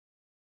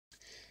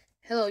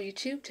Hello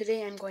YouTube,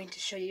 today I'm going to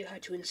show you how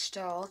to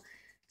install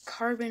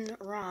Carbon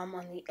ROM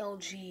on the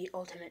LG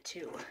Ultimate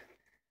 2.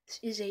 This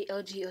is a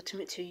LG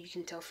Ultimate 2, you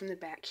can tell from the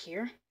back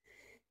here.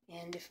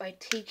 And if I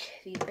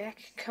take the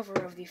back cover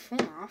of the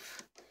phone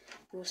off,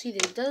 you will see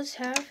that it does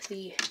have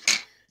the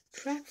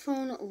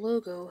TracFone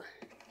logo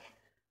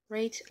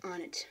right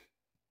on it.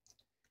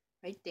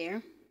 Right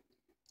there.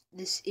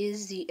 This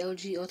is the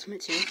LG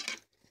Ultimate 2.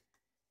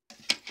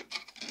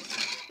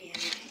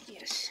 And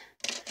yes.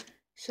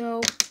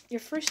 So, your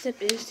first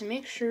step is to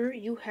make sure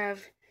you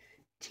have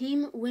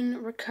Team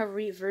Win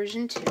Recovery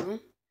version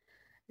 2,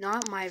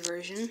 not my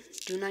version.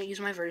 Do not use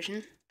my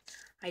version.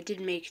 I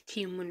did make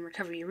Team Win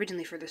Recovery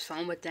originally for this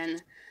phone, but then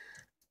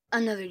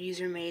another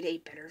user made a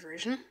better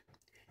version,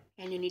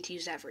 and you need to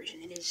use that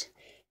version. It is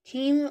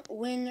Team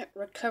Win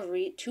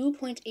Recovery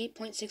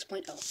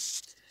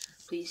 2.8.6.0.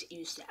 Please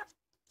use that.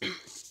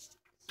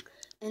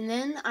 And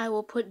then I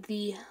will put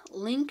the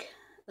link,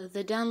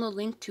 the download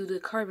link to the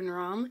Carbon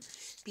ROM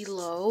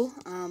below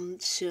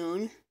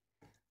soon,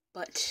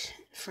 but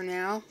for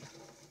now,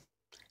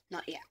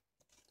 not yet.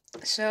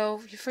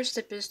 So your first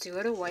step is to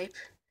go to Wipe,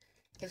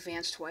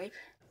 Advanced Wipe,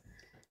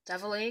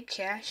 AA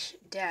Cache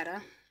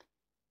Data,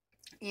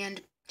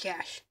 and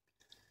Cache.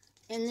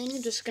 And then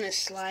you're just going to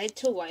slide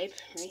to Wipe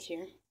right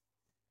here.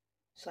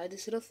 Slide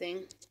this little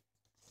thing,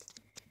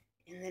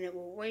 and then it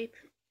will wipe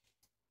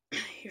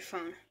your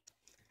phone.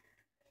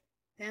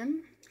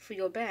 Then, if we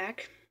go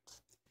back,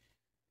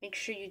 make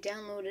sure you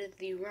downloaded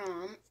the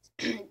ROM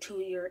to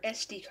your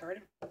SD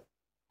card.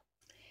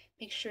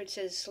 Make sure it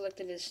says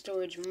selected as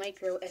storage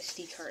micro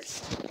SD card.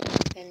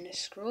 Then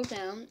scroll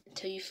down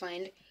until you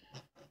find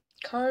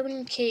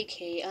Carbon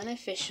KK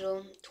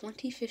Unofficial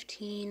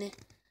 2015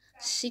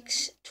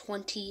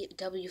 620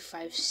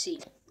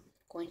 W5C.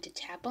 Going to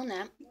tap on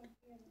that.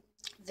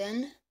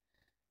 Then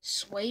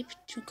swipe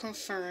to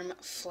confirm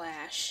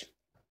flash.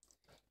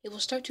 It will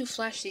start to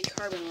flash the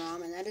Carbon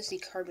ROM, and that is the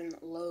Carbon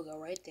logo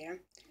right there.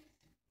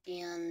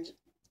 And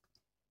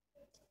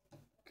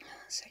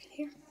second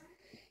here,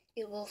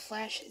 it will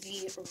flash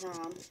the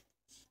ROM.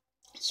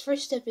 Its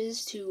first step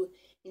is to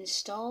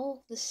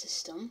install the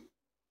system,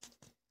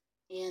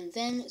 and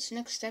then its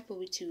next step will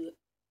be to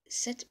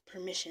set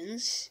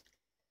permissions.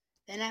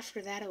 Then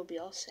after that, it will be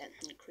all set.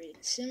 I'm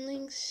creating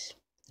symlinks,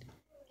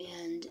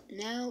 and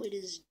now it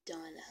is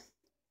done.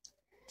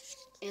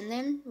 And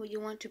then what you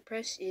want to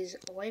press is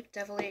Wipe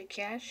AA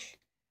Cache,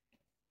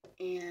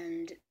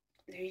 and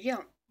there you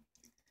go.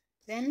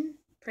 Then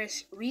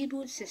press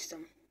Reboot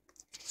System,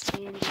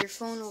 and your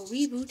phone will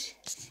reboot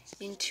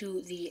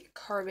into the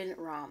Carbon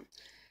ROM.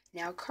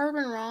 Now,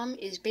 Carbon ROM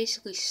is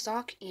basically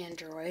stock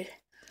Android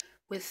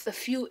with a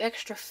few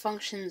extra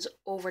functions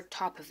over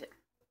top of it.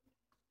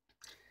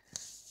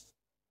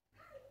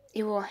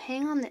 It will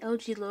hang on the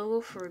LG logo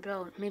for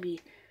about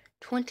maybe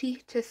 20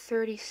 to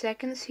 30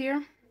 seconds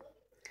here.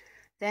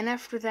 Then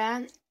after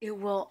that, it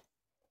will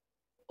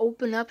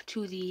open up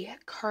to the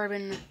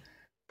Carbon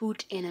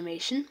boot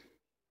animation.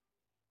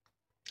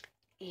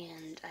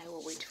 And I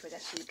will wait for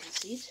that so you can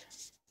see it.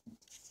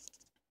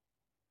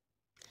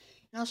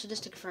 And also,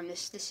 just to confirm,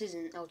 this is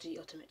an LG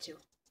Ultimate 2.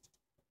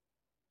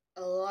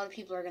 A lot of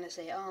people are going to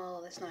say,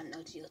 oh, that's not an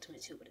LG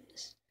Ultimate 2, but it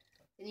is.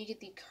 Then you get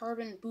the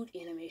Carbon boot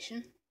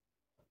animation.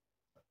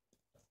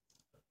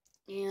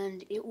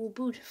 And it will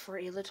boot for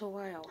a little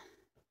while.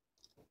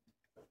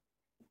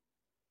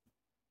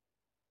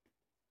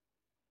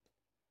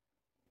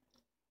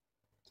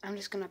 I'm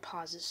just going to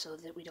pause this so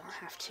that we don't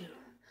have to.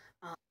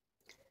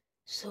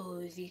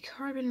 So the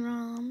Carbon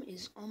ROM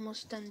is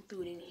almost done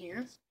booting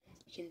here.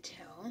 You can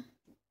tell.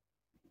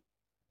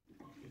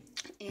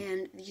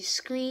 And the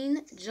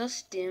screen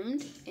just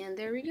dimmed, and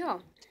there we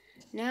go.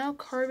 Now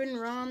Carbon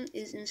ROM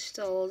is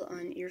installed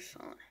on your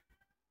phone.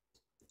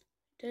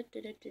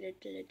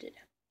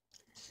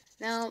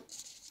 Now,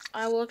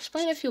 I will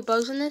explain a few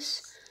bugs in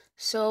this.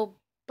 So,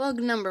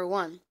 bug number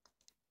 1.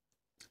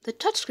 The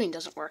touchscreen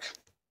doesn't work.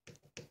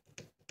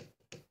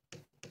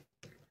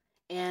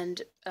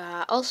 And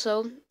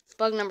also,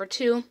 bug number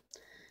 2,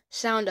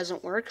 sound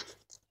doesn't work.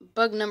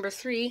 Bug number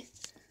 3,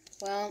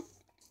 well,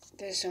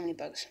 there's so many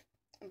bugs.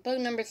 Bug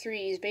number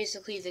 3 is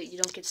basically that you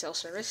don't get cell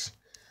service.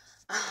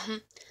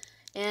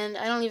 And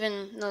I don't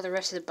even know the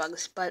rest of the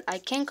bugs, but I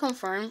can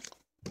confirm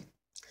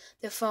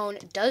the phone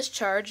does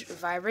charge,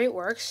 vibrate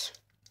works.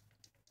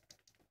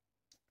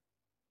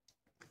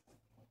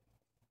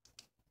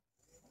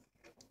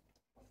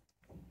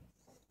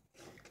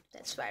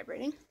 That's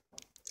vibrating.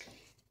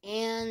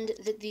 And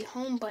that the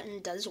home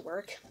button does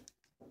work.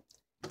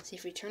 See,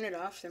 if we turn it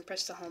off, then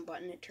press the home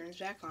button, it turns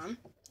back on.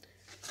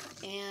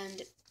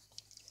 And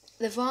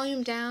the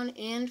volume down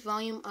and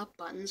volume up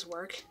buttons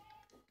work.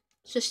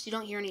 It's just you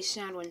don't hear any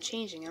sound when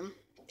changing them.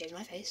 There's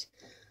my face.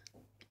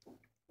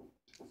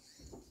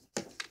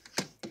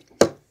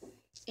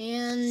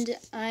 And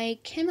I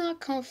cannot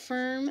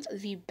confirm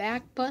the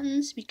back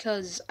buttons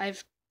because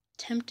I've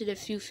attempted a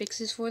few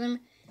fixes for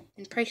them,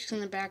 and pressing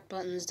the back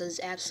buttons does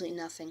absolutely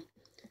nothing.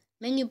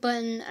 Menu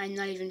button, I'm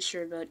not even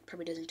sure about,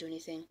 probably doesn't do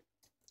anything.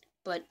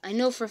 But I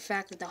know for a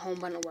fact that the home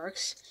button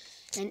works.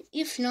 And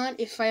if not,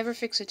 if I ever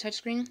fix a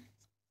touchscreen,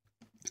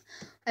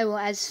 I will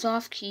add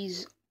soft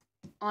keys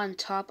on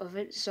top of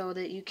it so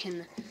that you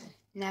can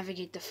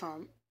navigate the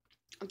phone.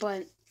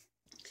 But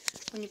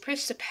when you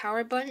press the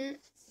power button,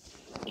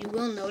 you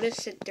will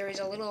notice that there is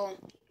a little,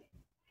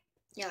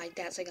 yeah, like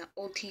that. It's like an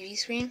old TV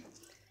screen,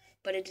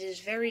 but it is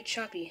very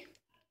choppy,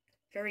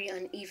 very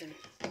uneven.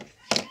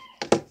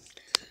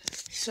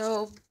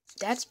 So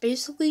that's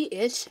basically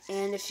it.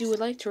 And if you would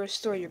like to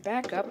restore your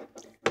backup,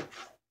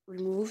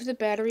 remove the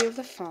battery of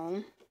the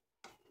phone.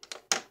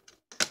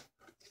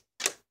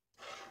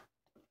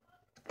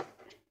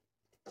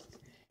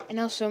 And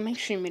also make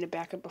sure you made a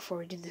backup before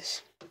we did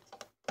this.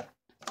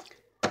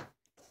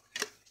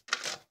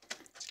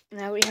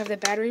 Now we have the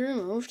battery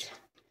removed.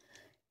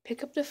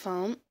 Pick up the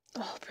phone,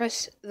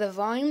 press the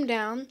volume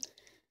down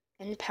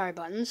and the power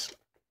buttons.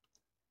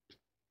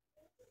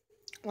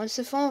 Once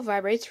the phone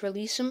vibrates,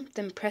 release them,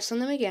 then press on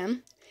them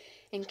again,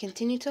 and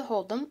continue to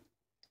hold them.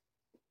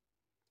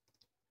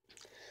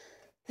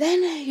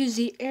 Then use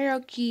the arrow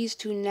keys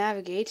to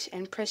navigate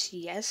and press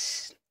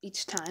yes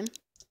each time.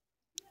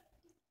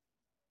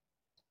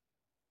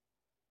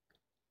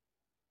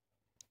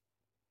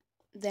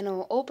 Then it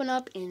will open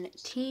up in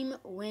Team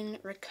Win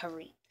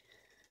Recovery.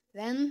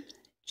 Then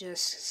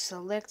just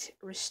select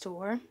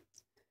Restore,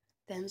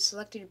 then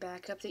select your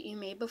backup that you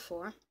made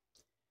before,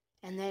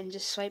 and then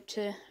just swipe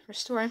to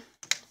restore,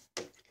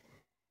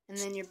 and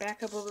then your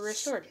backup will be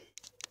restored.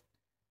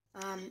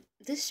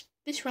 This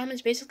ROM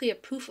is basically a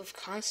proof of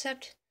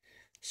concept,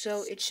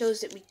 so it shows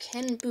that we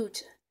can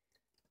boot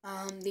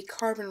the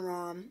Carbon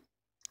ROM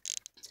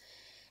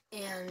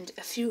and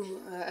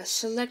a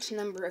select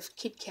number of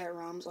Kit Kat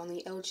ROMs on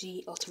the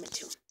LG Ultimate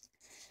 2.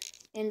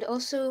 And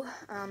also,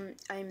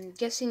 I'm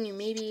guessing you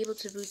may be able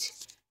to boot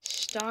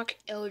stock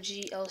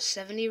LG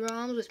L70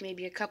 ROMs with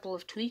maybe a couple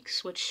of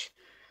tweaks, which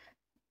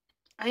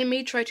I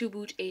may try to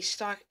boot a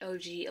stock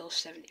LG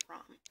L70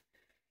 ROM.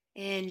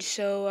 And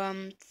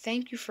so,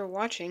 thank you for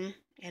watching,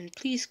 and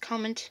please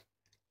comment,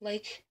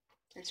 like,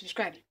 and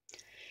subscribe.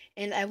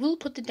 And I will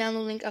put the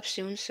download link up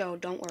soon, so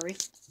don't worry.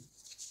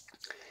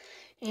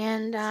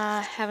 And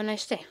have a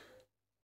nice day.